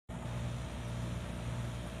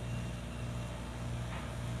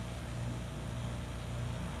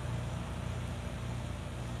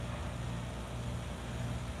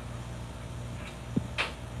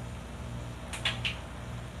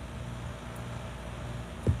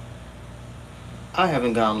I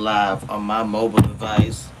haven't gone live on my mobile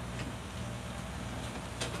device.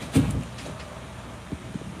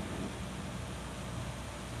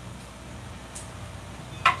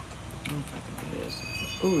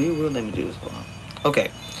 Ooh, you will let me do this. Hold on.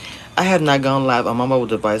 Okay. I have not gone live on my mobile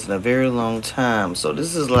device in a very long time. So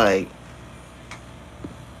this is like...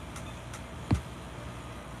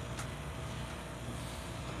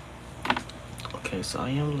 Okay, so I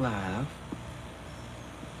am live.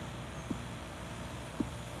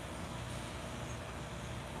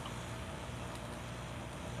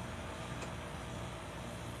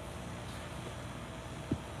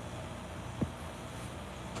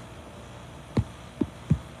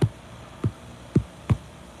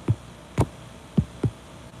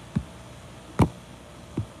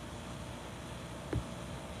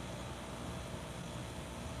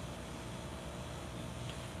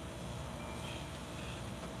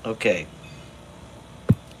 Okay.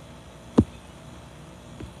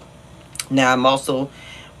 Now I'm also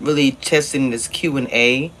really testing this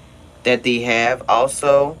Q&A that they have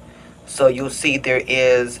also. So you'll see there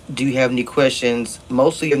is, do you have any questions?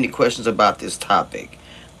 Mostly you have any questions about this topic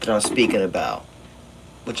that I'm speaking about,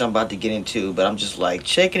 which I'm about to get into, but I'm just like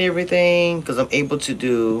checking everything because I'm able to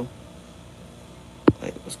do...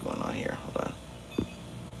 Wait, what's going on here? Hold on.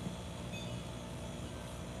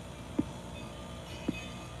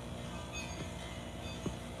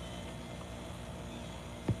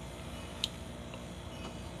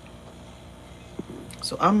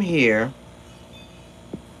 So I'm here.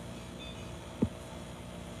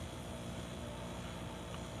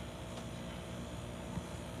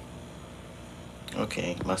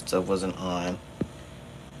 Okay, my stuff wasn't on.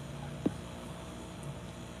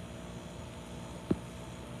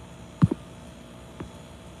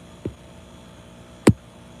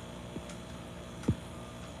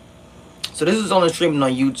 So this is only streaming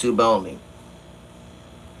on YouTube only.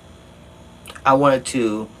 I wanted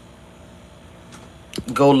to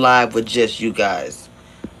go live with just you guys,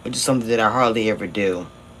 which is something that I hardly ever do.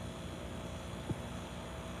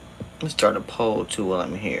 Let's start a poll too while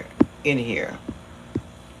I'm here. In here.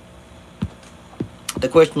 The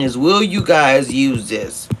question is, will you guys use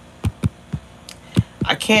this?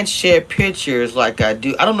 I can't share pictures like I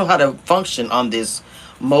do. I don't know how to function on this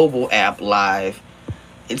mobile app live.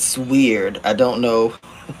 It's weird. I don't know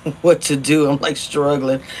what to do. I'm like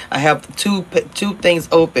struggling. I have two things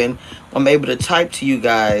open. I'm able to type to you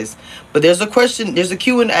guys. But there's a question. There's a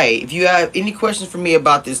Q&A. If you have any questions for me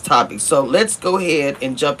about this topic. So let's go ahead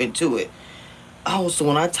and jump into it. Oh, so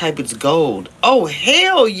when I type, it's gold. Oh,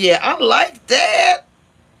 hell yeah. I like that.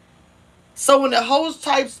 So when the host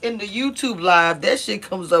types in the YouTube live, that shit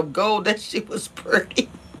comes up gold. That shit was pretty.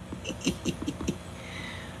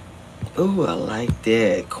 Ooh, I like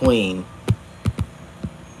that. Queen.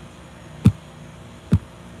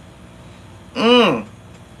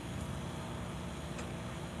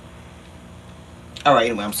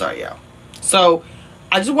 Alright, anyway, I'm sorry, y'all. So,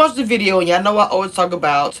 I just watched the video, and y'all know I always talk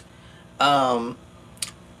about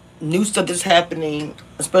new stuff that's happening,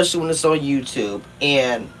 especially when it's on YouTube.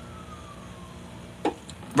 And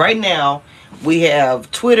right now, we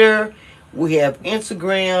have Twitter, we have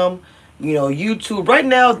Instagram, you know, YouTube. Right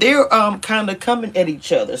now, they're kind of coming at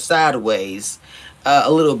each other sideways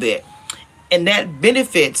a little bit. And that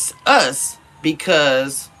benefits us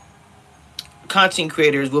because content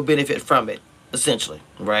creators will benefit from it, essentially,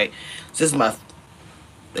 right? So this is my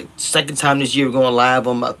second time this year going live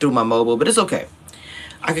on through my mobile, but it's okay.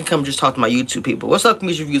 I can come just talk to my YouTube people. What's up,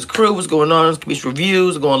 Kamisha Reviews crew? What's going on? Kamisha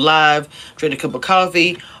Reviews, going live, drinking a cup of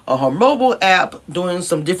coffee on her mobile app, doing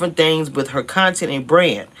some different things with her content and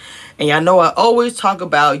brand. And y'all know I always talk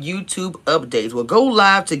about YouTube updates. We'll go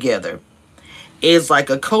live together. It's like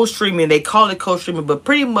a co-streaming. They call it co-streaming, but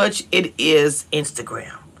pretty much it is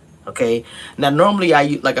Instagram. Okay. Now, normally I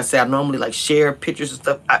normally like share pictures and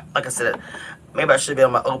stuff. Like I said, maybe I should be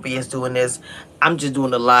on my OBS doing this. I'm just doing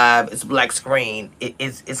the live. It's black screen.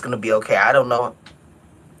 It's gonna be okay. I don't know.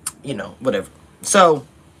 You know, whatever. So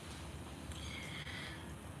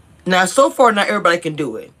now, so far, not everybody can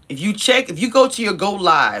do it. If you go to your go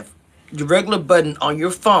live, your regular button on your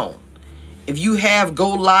phone, if you have go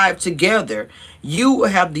live together, you will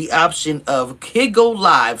have the option of hit go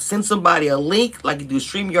live, send somebody a link like you do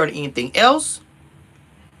StreamYard or anything else.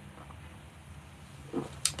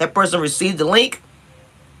 That person receives the link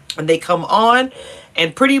and they come on,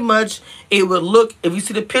 and pretty much it will look, if you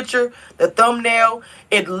see the picture, the thumbnail,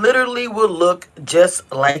 it literally will look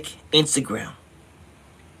just like Instagram.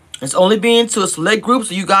 It's only being to a select group,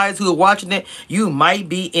 so you guys who are watching it, you might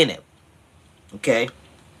be in it. Okay?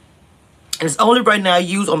 And it's only right now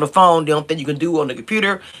used on the phone. The only thing you can do on the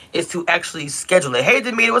computer is to actually schedule it. Hey,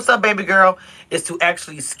 Demeter, what's up, baby girl? Is to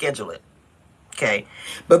actually schedule it. Okay.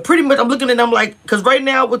 But pretty much I'm looking at it, I'm like, because right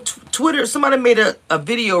now with Twitter, somebody made a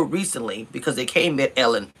video recently because they came at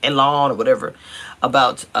Elon or whatever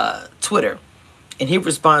about Twitter. And his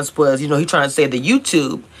response was, he trying to say that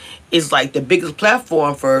YouTube is like the biggest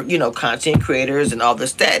platform for, content creators and all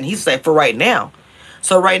this, that. And he's like, for right now.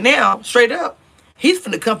 So right now, straight up, he's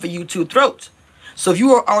finna come for YouTube throats. So if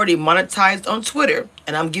you are already monetized on Twitter,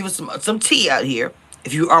 and I'm giving some tea out here,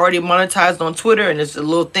 if you already monetized on Twitter and it's a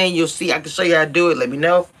little thing you'll see, I can show you how to do it, let me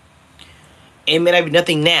know. It may not be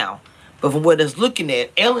nothing now, but from what it's looking at,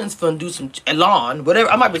 Elon's finna do Elon, whatever,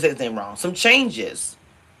 I might be saying his name wrong, some changes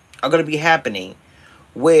are gonna be happening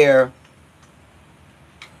where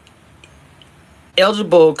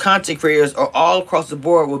eligible content creators or all across the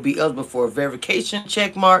board will be eligible for verification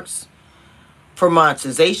check marks, for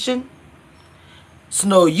monetization. So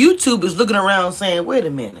no, YouTube is looking around saying, wait a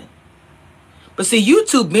minute. But see,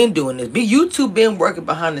 YouTube been doing this. YouTube been working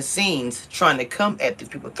behind the scenes trying to come at these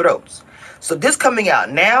people's throats. So this coming out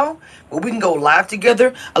now, where we can go live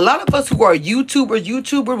together. A lot of us who are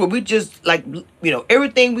YouTubers, where we just like,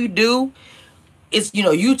 everything we do is,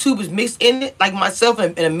 YouTube is mixed in it. Like myself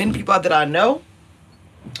and many people that I know.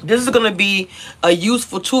 This is gonna be a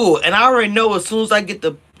useful tool, and I already know as soon as I get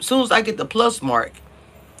the plus mark.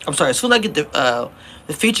 I'm sorry, as soon as I get the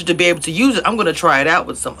feature to be able to use it, I'm gonna try it out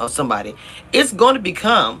with somebody. It's going to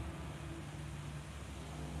become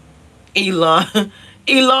Elon.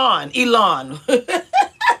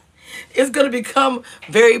 It's gonna become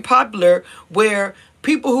very popular where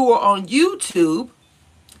people who are on YouTube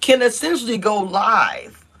can essentially go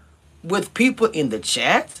live with people in the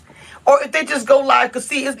chat. Or if they just go live, because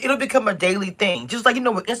see, it'll become a daily thing. Just like,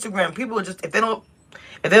 with Instagram, people are just, if they want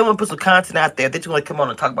to put some content out there, if they just want to come on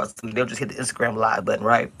and talk about something, they'll just hit the Instagram live button,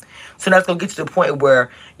 right? So that's going to get to the point where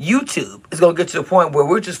YouTube is going to get to the point where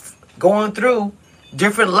we're just going through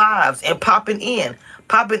different lives and popping in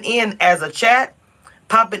as a chat,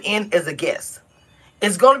 popping in as a guest.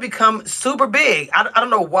 It's going to become super big. I don't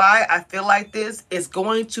know why I feel like this. It's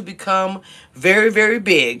going to become very, very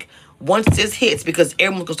big once this hits, because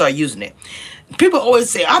everyone's gonna start using it. People always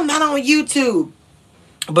say, I'm not on YouTube,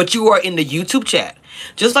 but you are in the YouTube chat.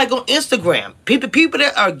 Just like on Instagram, people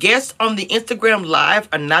that are guests on the Instagram live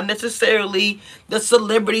are not necessarily the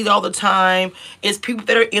celebrities all the time. It's people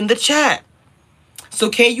that are in the chat. So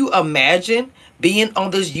can you imagine being on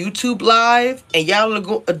this YouTube live and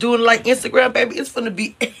y'all are doing like Instagram, baby? It's gonna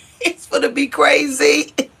be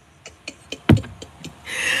crazy.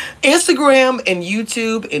 Instagram and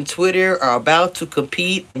YouTube and Twitter are about to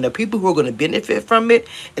compete, and the people who are going to benefit from it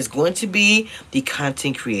is going to be the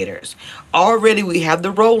content creators. Already we have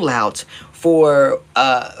the rollout for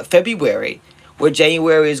February, where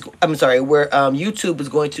YouTube is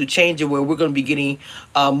going to change it, where we're going to be getting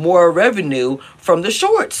more revenue from the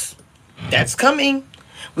shorts. That's coming.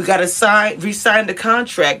 We got to re-sign the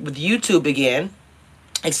contract with YouTube again,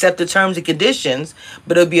 accept the terms and conditions,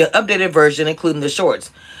 but it'll be an updated version including the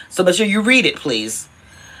shorts. So make sure you read it, please.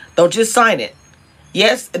 Don't just sign it.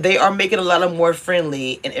 Yes, they are making a lot of more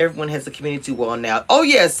friendly, and everyone has a community wall now. Oh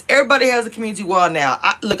yes, everybody has a community wall now.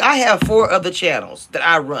 I have 4 other channels that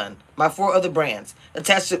I run. My 4 other brands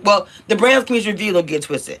attached to, well, the brands community review don't get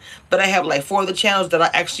twisted, but I have like 4 other channels that I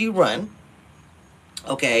actually run.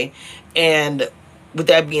 Okay, and with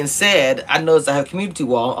that being said, I noticed I have a community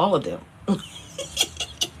wall on all of them.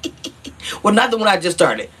 Well, not the one I just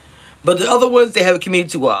started, but the other ones, they have a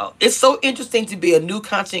community wall. It's so interesting to be a new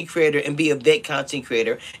content creator and be a vet content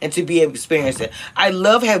creator and to be able to experience it. I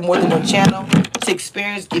love having more than one channel to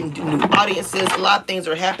experience, getting new audiences. A lot of things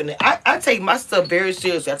are happening. I take my stuff very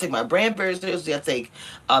seriously. I take my brand very seriously. I take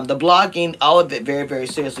the blogging, all of it very, very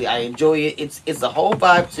seriously. I enjoy it. It's a whole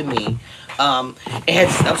vibe to me. It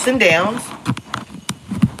has ups and downs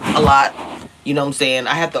a lot. You know what I'm saying?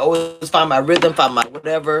 I have to always find my rhythm, find my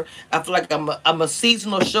whatever. I feel like I'm a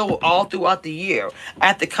seasonal show all throughout the year. I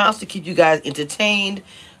have to constantly keep you guys entertained,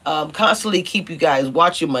 constantly keep you guys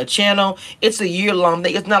watching my channel. It's a year-long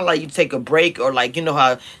thing. It's not like you take a break or like,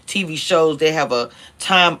 how TV shows, they have a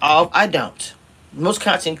time off. I don't. Most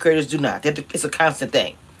content creators do not. It's a constant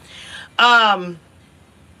thing. Wait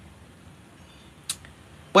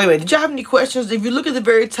a minute. Did y'all have any questions? If you look at the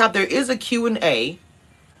very top, there is a Q&A.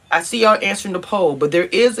 I see y'all answering the poll, but there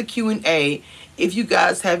is a Q&A if you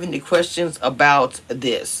guys have any questions about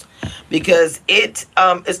this. Because it's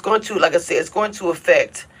going to, like I said, it's going to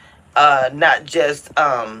affect not just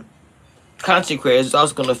content creators, it's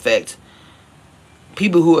also going to affect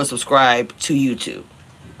people who are subscribed to YouTube.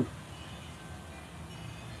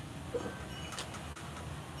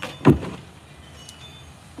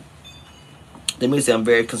 Let me say I'm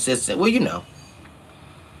very consistent. Well, you know.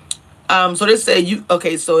 So they say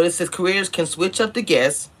so it says creators can switch up the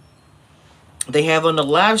guests they have on the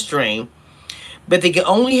live stream, but they can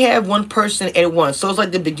only have one person at once. So it's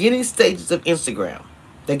like the beginning stages of Instagram.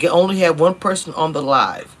 They can only have one person on the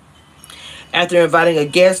live. After inviting a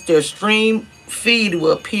guest, their stream feed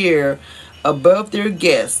will appear above their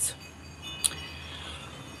guest.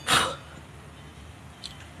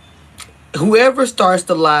 Whoever starts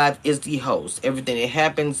the live is the host. Everything that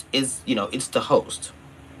happens is, it's the host.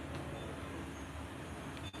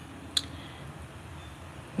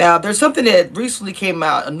 Now, there's something that recently came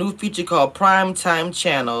out, a new feature called Prime Time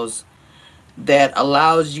Channels that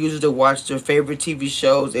allows users to watch their favorite TV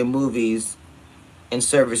shows and movies and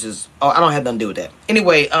services. Oh, I don't have nothing to do with that.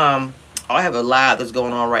 Anyway, I have a live that's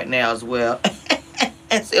going on right now as well.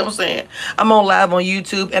 See what I'm saying? I'm on live on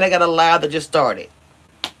YouTube, and I got a live that just started.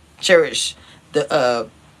 Cherish the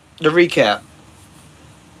recap.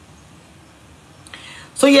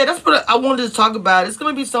 So yeah, that's what I wanted to talk about. It's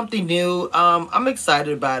gonna be something new. I'm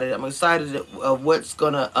excited about it. I'm excited of what's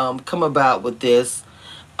gonna come about with this.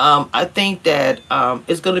 I think that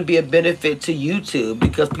it's going to be a benefit to YouTube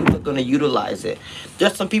because people are going to utilize it.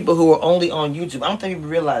 There's some people who are only on YouTube. I don't think people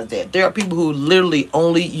realize that. There are people who literally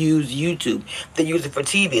only use YouTube. They use it for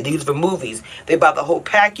TV. They use it for movies. They buy the whole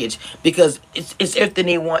package because it's everything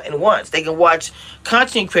they want at once. They can watch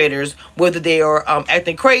content creators, whether they are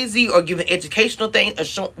acting crazy or giving educational things or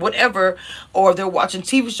show, whatever, or they're watching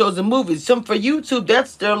TV shows and movies. Some for YouTube,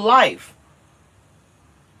 that's their life.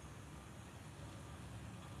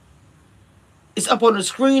 It's up on the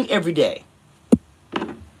screen every day.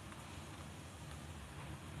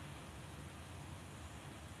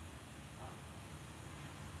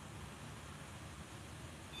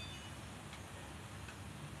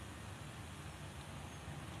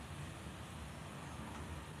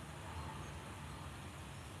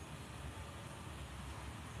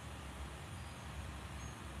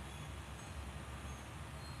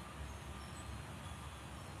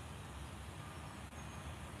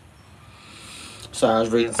 So I was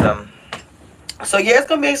reading something. So yeah, it's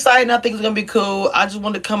gonna be exciting. I think it's gonna be cool. I just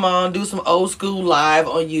wanted to come on, do some old school live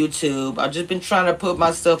on YouTube. I've just been trying to put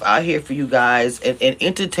myself out here for you guys and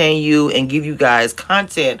entertain you and give you guys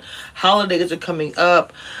content. Holidays are coming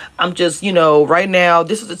up. I'm just, right now,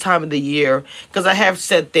 this is the time of the year because I have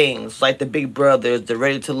said things like the Big Brothers, the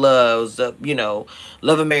Ready to Loves,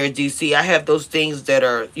 Love and Marriage DC. I have those things that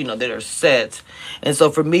are, that are set. And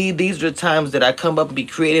so for me, these are the times that I come up and be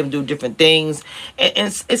creative and do different things.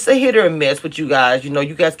 And it's a hit or a miss with you guys.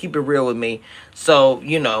 You guys keep it real with me. So,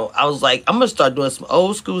 I was like, I'm going to start doing some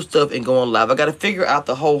old school stuff and going live. I got to figure out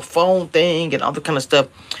the whole phone thing and all the kind of stuff.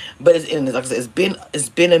 But like I said, it's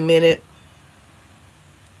been a minute.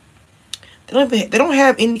 They don't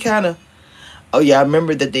have any kind of... Oh, yeah, I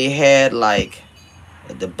remember that they had, like...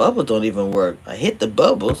 The bubbles don't even work. I hit the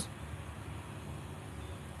bubbles.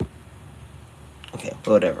 Okay,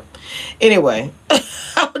 whatever. Anyway,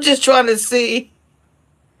 I was just trying to see...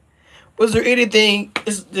 Was there anything...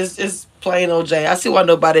 It's plain old Jane. I see why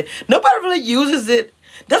nobody really uses it.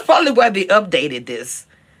 That's probably why they updated this.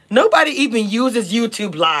 Nobody even uses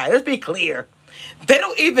YouTube Live. Let's be clear. They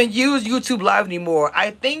don't even use YouTube Live anymore.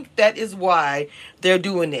 I think that is why they're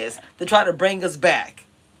doing this. To try to bring us back.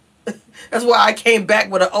 That's why I came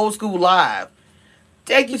back with an old school live.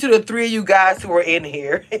 Thank you to the 3 of you guys who are in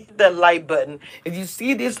here. Hit that like button. If you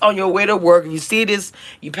see this on your way to work, if you see this,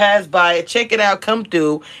 you pass by it, check it out, come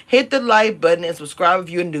through. Hit the like button and subscribe if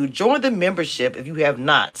you're new. Join the membership if you have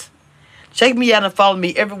not. Check me out and follow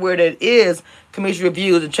me everywhere that is Commission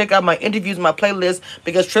Reviews. And check out my interviews, my playlist.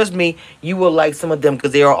 Because trust me, you will like some of them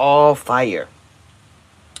because they are all fire.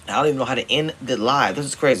 I don't even know how to end the live. This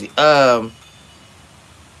is crazy. Hold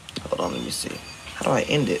on, let me see. How do I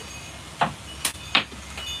end it?